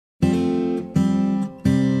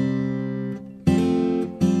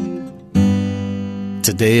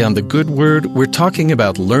Today on The Good Word, we're talking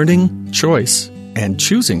about learning, choice, and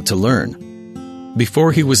choosing to learn.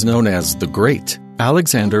 Before he was known as the Great,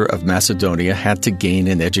 Alexander of Macedonia had to gain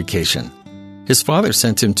an education. His father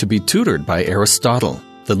sent him to be tutored by Aristotle,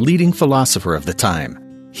 the leading philosopher of the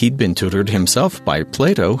time. He'd been tutored himself by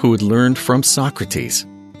Plato, who had learned from Socrates.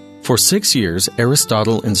 For 6 years,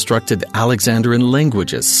 Aristotle instructed Alexander in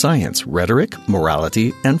languages, science, rhetoric,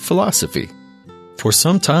 morality, and philosophy. For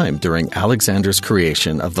some time during Alexander's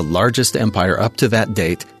creation of the largest empire up to that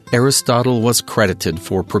date, Aristotle was credited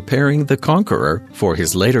for preparing the conqueror for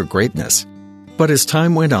his later greatness. But as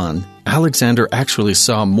time went on, Alexander actually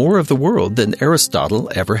saw more of the world than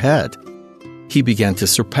Aristotle ever had. He began to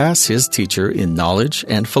surpass his teacher in knowledge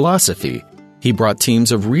and philosophy. He brought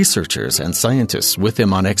teams of researchers and scientists with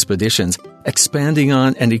him on expeditions, expanding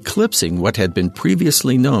on and eclipsing what had been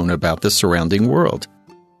previously known about the surrounding world.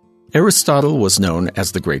 Aristotle was known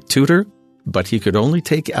as the great tutor, but he could only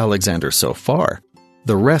take Alexander so far.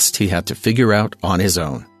 The rest he had to figure out on his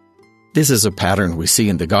own. This is a pattern we see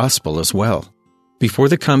in the gospel as well. Before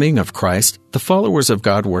the coming of Christ, the followers of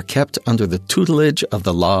God were kept under the tutelage of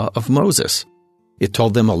the law of Moses. It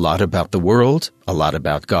told them a lot about the world, a lot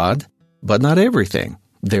about God, but not everything.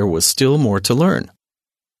 There was still more to learn.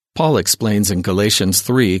 Paul explains in Galatians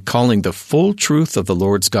 3, calling the full truth of the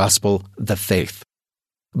Lord's gospel the faith.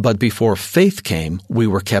 But before faith came, we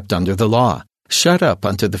were kept under the law, shut up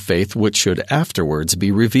unto the faith which should afterwards be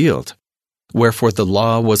revealed. Wherefore the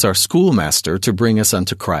law was our schoolmaster to bring us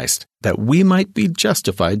unto Christ, that we might be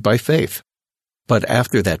justified by faith. But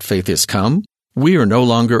after that faith is come, we are no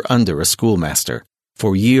longer under a schoolmaster,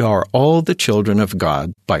 for ye are all the children of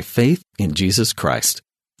God by faith in Jesus Christ.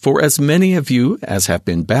 For as many of you as have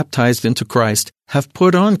been baptized into Christ have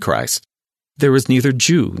put on Christ. There is neither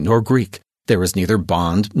Jew nor Greek, there is neither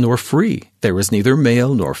bond nor free, there is neither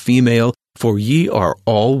male nor female, for ye are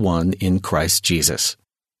all one in Christ Jesus.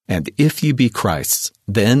 And if ye be Christ's,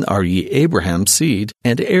 then are ye Abraham's seed,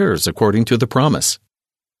 and heirs according to the promise.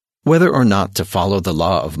 Whether or not to follow the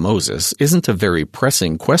law of Moses isn't a very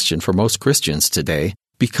pressing question for most Christians today.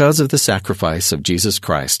 Because of the sacrifice of Jesus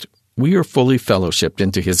Christ, we are fully fellowshipped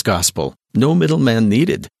into His gospel, no middleman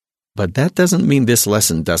needed. But that doesn't mean this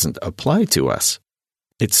lesson doesn't apply to us.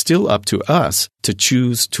 It's still up to us to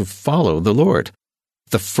choose to follow the Lord.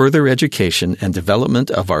 The further education and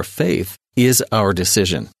development of our faith is our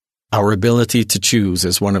decision. Our ability to choose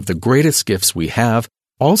is one of the greatest gifts we have,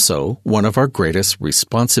 also one of our greatest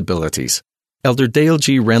responsibilities. Elder Dale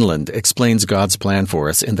G. Renlund explains God's plan for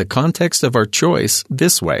us in the context of our choice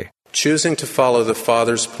this way. Choosing to follow the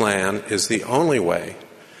Father's plan is the only way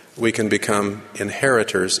we can become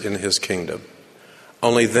inheritors in His kingdom.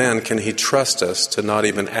 Only then can He trust us to not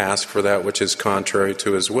even ask for that which is contrary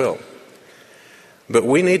to His will. But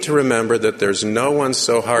we need to remember that there's no one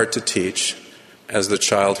so hard to teach as the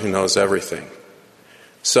child who knows everything.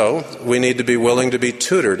 So we need to be willing to be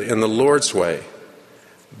tutored in the Lord's way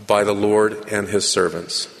by the Lord and His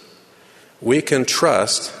servants. We can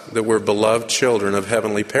trust that we're beloved children of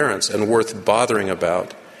heavenly parents and worth bothering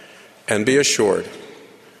about, and be assured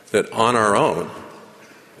that on our own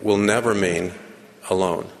will never mean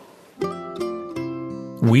alone.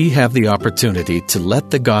 We have the opportunity to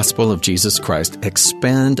let the gospel of Jesus Christ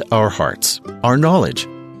expand our hearts, our knowledge.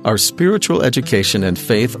 Our spiritual education and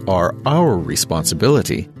faith are our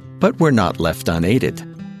responsibility, but we're not left unaided.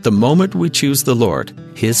 The moment we choose the Lord,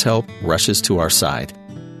 His help rushes to our side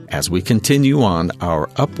as we continue on our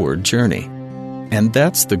upward journey. And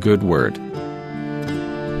that's the good word.